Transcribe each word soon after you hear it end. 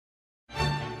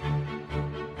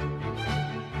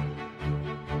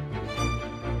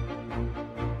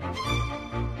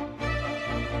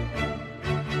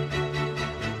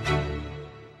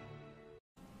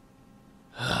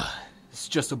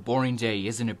just a boring day,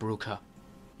 isn't it, Buroka?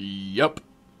 Yup.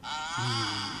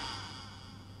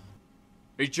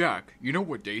 Hey Jack, you know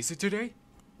what day is it today?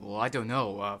 Well, I don't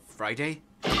know, Friday?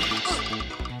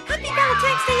 Happy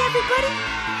Valentine's Day, everybody!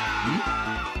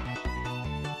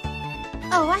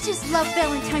 Oh, I just love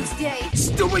Valentine's Day.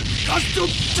 Stupid costume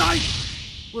type!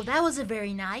 Well, that wasn't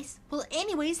very nice. Well,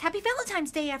 anyways, happy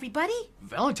Valentine's Day, everybody!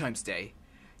 Valentine's Day?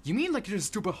 You mean like it's a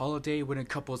stupid holiday when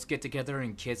couples get together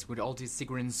and kiss with all these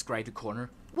cigarettes right the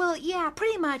corner? Well, yeah,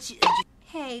 pretty much.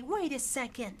 Hey, wait a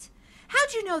second.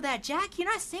 How'd you know that, Jack? You're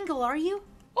not single, are you?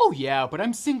 Oh yeah, but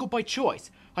I'm single by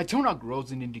choice. I turn out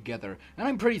girls in together, and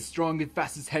I'm pretty strong and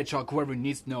fast as hedgehog, whoever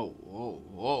needs to know.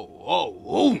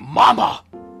 Oh, mama!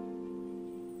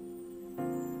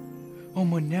 Oh,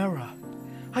 Monera,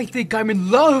 I think I'm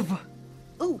in love!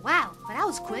 Oh, wow, but that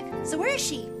was quick. So where is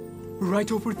she?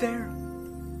 Right over there.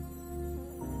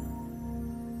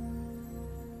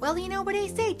 Well, you know what they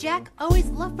say, Jack. Always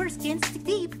love first gets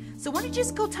deep. So why don't you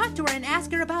just go talk to her and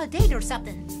ask her about a date or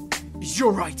something?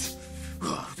 You're right.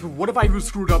 What if I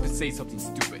screwed up and say something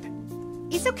stupid?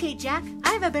 It's okay, Jack.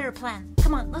 I have a better plan.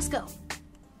 Come on, let's go.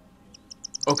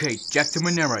 Okay, Jack to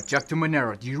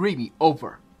Monera. Do you read me?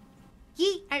 Over.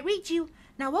 Yee, I read you.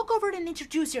 Now walk over and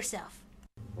introduce yourself.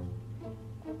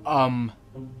 Hi.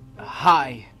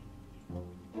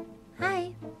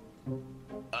 Hi.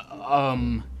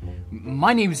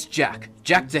 My name's Jack.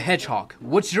 Jack the Hedgehog.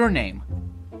 What's your name?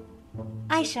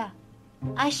 Aisyah.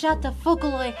 Aisyah the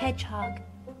Vocaloid Hedgehog.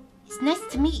 It's nice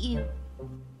to meet you.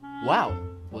 Wow.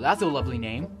 Well, that's a lovely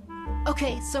name.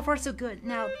 Okay, so far so good.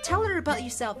 Now tell her about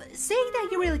yourself. Say that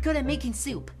you're really good at making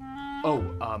soup. Oh,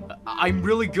 I'm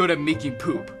really good at making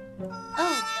poop.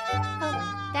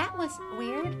 Oh, that was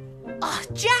weird. Oh,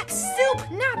 Jack,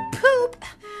 soup, not poop.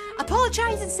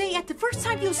 Apologize and say at the first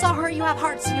time you saw her, you have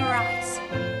hearts in your eyes.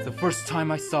 The first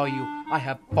time I saw you, I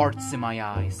have farts in my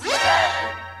eyes.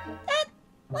 That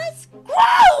was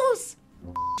gross!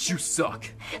 You suck.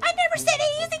 I never said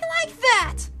anything like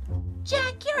that!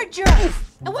 Jack, you're a jerk.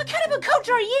 And what kind of a coach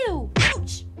are you?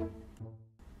 Ouch!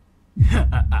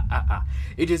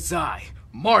 It is I,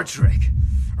 Mardric.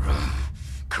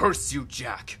 Curse you,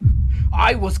 Jack.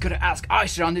 I was gonna ask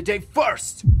Ashiya on the date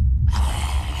first.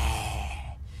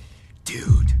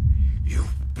 Dude,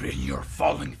 you've been here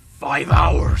following 5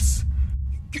 hours.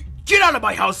 Get out of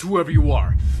my house, whoever you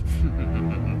are.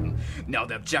 Now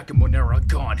that Jack and Monera are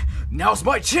gone, now's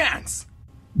my chance.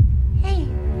 Hey,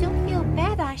 don't feel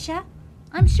bad, Ashiya.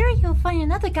 I'm sure you'll find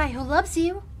another guy who loves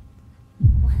you.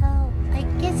 Well, I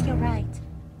guess you're right.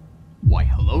 Why,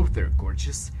 hello there,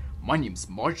 gorgeous. My name's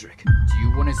Mardric. Do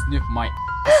you want to sniff my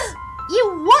ass?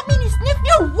 You want me to sniff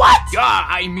your what?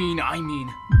 I mean.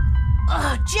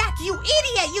 Jack, you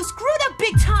idiot! You screwed up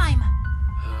big time!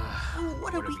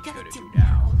 What are we gonna do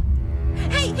now?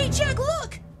 Hey, Jack,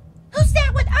 look! Who's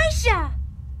that with Aisyah?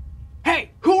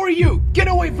 Hey, who are you? Get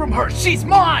away from her! She's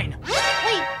mine!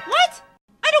 Wait, what?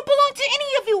 I don't belong to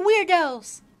any of you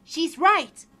weirdos! She's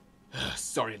right.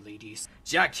 Sorry, ladies.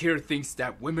 Jack here thinks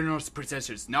that women are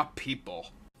possessors, not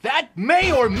people. That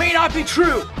may or may not be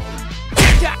true!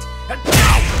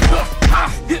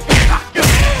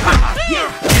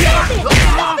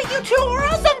 Stop it, you two, or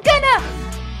else I'm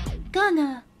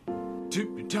gonna...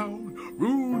 Tip down,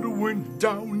 rule the wind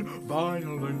down,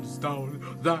 violence down,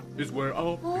 that is where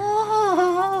I'll...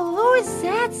 Oh, who is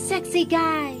that sexy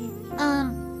guy?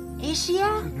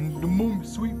 Ashiya? The moment,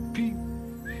 sweet pea.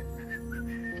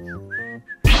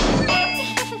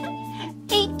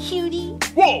 Hey, cutie.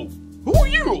 Whoa! Who are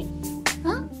you?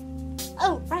 Huh?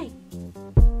 Oh, right.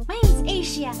 My name's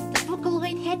Ashiya, the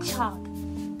Vocaloid Hedgehog.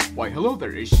 Why, hello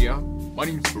there, Aisyah. My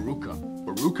name's Buroka.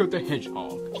 Buroka the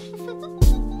Hedgehog.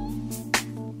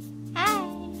 Hi.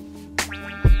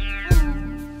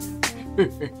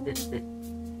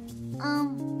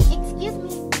 Excuse me.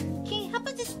 Can you help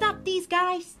us to stop these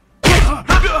guys?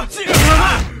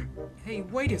 Hey,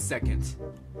 wait a second.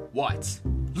 What?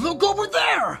 Look over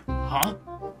there! Huh?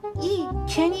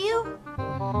 Can you?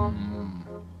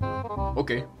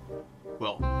 Okay.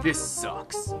 Well, this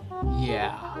sucks.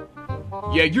 Yeah,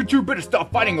 you two better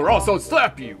stop fighting or else I'll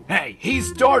slap you. Hey, he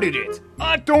started it.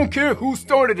 I don't care who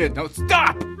started it. Now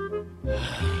stop!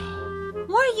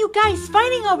 Why are you guys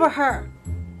fighting over her?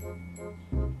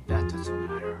 That doesn't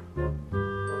matter.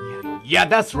 Yeah,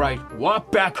 that's right.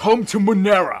 Walk back home to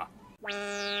Monera.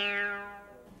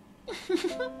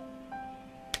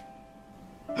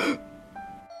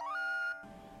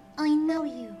 I know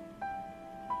you.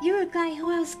 You're a guy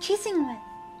who I was kissing with.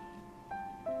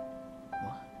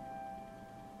 What?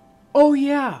 Oh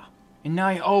yeah, and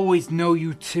I always know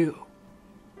you too.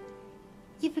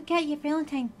 You forgot your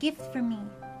Valentine gift for me.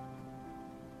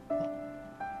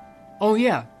 Oh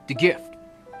yeah, the gift.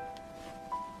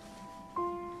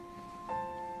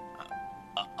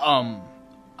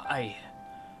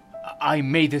 I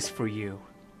made this for you.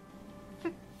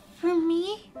 For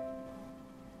me?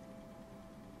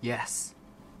 Yes.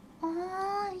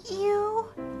 Aw, you.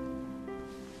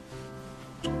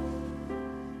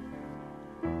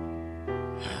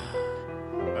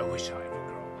 I wish I had a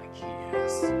girl like he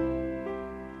is.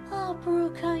 Oh,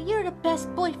 Buroka, you're the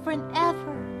best boyfriend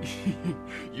ever.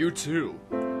 You too.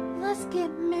 Let's get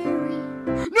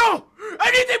married. No!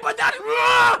 Anything but that!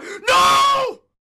 No!